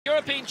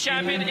European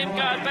champion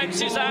Irmgard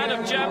BENSUSAN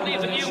of Germany,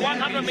 the new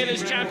 100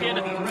 metres champion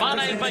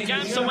Marlene van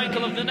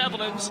GANSEWINKEL of the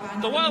Netherlands,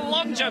 the world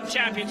long jump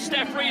champion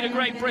Stef REID of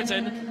Great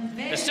Britain,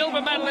 the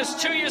silver medalist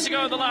 2 years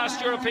ago in the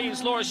last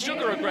Europeans Laura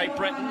Sugar of Great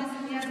Britain,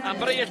 and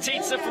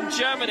TIETZE from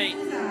Germany,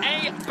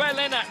 a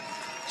Berliner.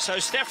 So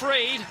Stef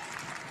REID,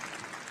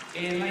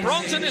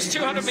 bronze in this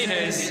 200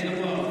 metres in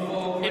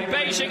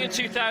Beijing in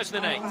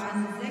 2008.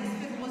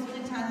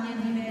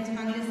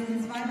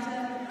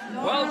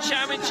 World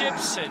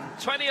Championships in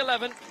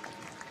 2011.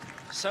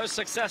 So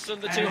successful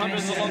in the 200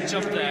 the long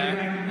jump there.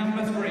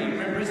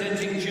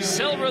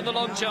 Silver in the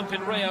long jump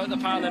in Rio at the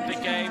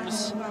Paralympic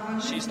Games.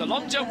 She's the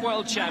long jump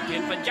world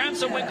champion. Van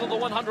GANSEWINKEL, the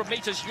 100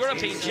 metres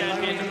European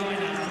champion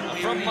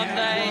from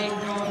Monday.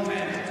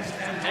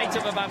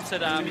 Native of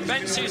Amsterdam.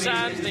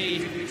 BENSUSAN,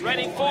 the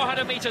reigning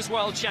 400 metres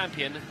world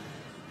champion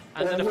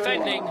and the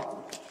defending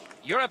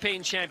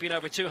European champion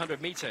over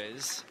 200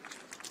 metres.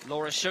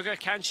 Laura Sugar,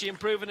 can she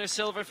improve in her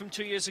silver from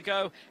 2 years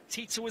ago?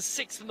 TIETZE was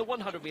 6th in the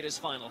 100 metres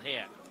final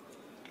here.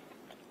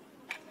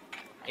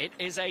 It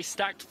is a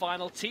stacked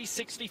final,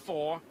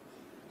 T64,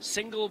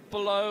 single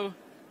below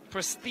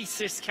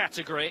prosthesis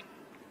category.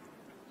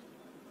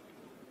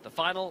 The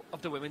final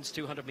of the women's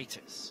 200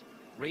 metres.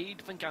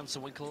 REID, Van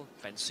GANSEWINKEL,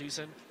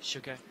 BENSUSAN,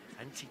 Sugar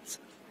and TIETZE.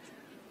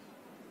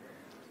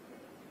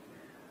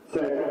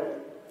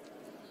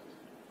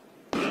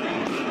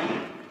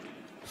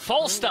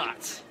 False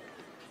start.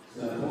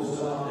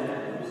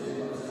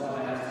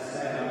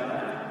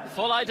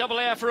 Full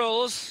IAAF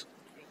rules.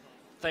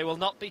 They will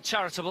not be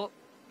charitable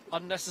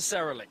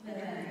unnecessarily.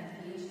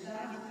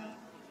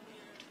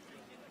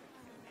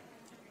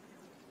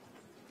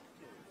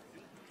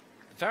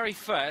 Very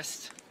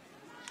first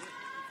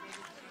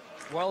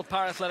World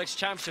Parathletics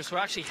Championships were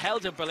actually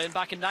held in Berlin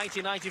back in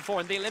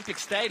 1994 in the Olympic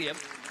Stadium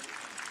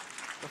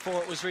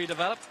before it was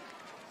redeveloped.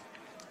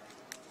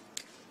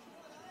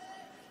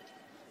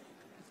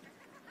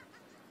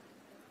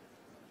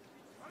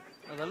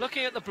 And they're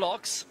looking at the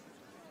blocks,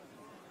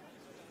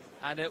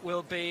 and it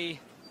will be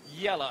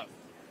yellow.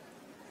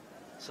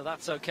 So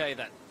that's okay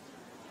then.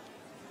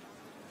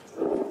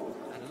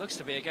 And it looks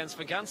to be against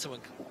Van GANSEWINKEL.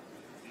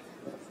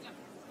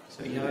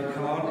 So yellow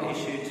card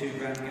issued to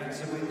Van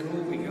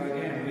GANSEWINKEL. We go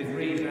again with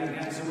REID, Van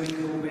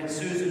GANSEWINKEL,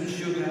 BENSUSAN,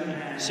 Sugar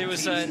and She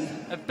was in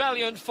a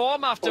brilliant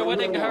form after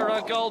winning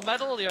her gold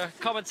medal. Your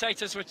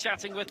commentators were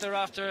chatting with her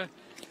after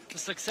the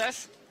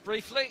success,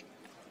 briefly.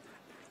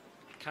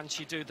 Can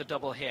she do the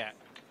double here?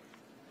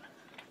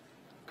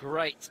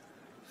 Great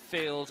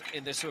field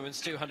in this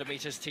women's 200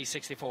 metres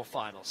T64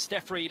 final.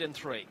 Stef REID in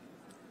 3.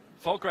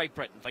 For Great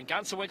Britain, Van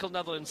GANSEWINKEL,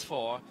 Netherlands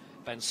 4.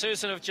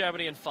 BENSUSAN of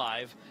Germany in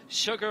 5.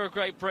 Sugar of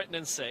Great Britain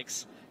in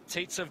 6.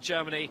 TIETZE of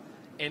Germany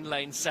in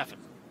lane 7.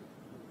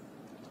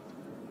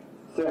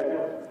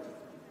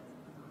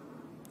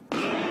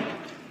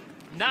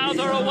 Now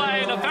they're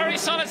away, and a very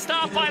solid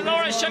start by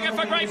Laura Sugar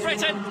for Great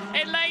Britain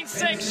in lane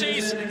 6.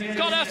 She's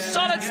got a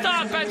solid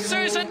start.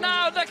 BENSUSAN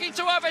now looking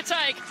to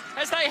overtake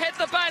as they hit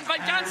the bend. Van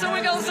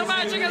GANSEWINKEL's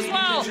emerging as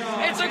well.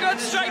 It's a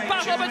good straight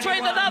battle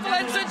between the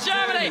Netherlands and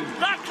Germany.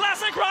 That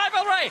classic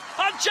rivalry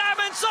on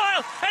German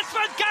soil. It's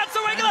Van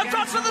GANSEWINKEL in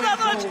front for the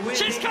Netherlands.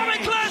 She's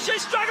coming close,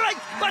 she's struggling,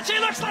 but she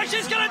looks like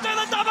she's going to do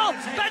the double.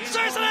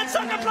 BENSUSAN in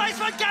second place.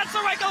 Van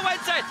GANSEWINKEL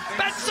wins it.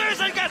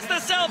 BENSUSAN gets the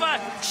silver.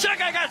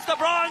 Sugar gets the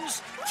bronze.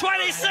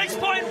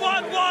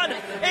 26.11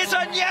 is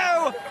a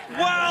new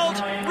world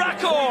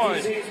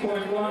record,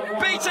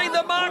 beating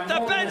the mark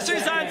that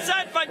BENSUSAN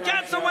set. Van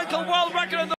GANSEWINKEL world record.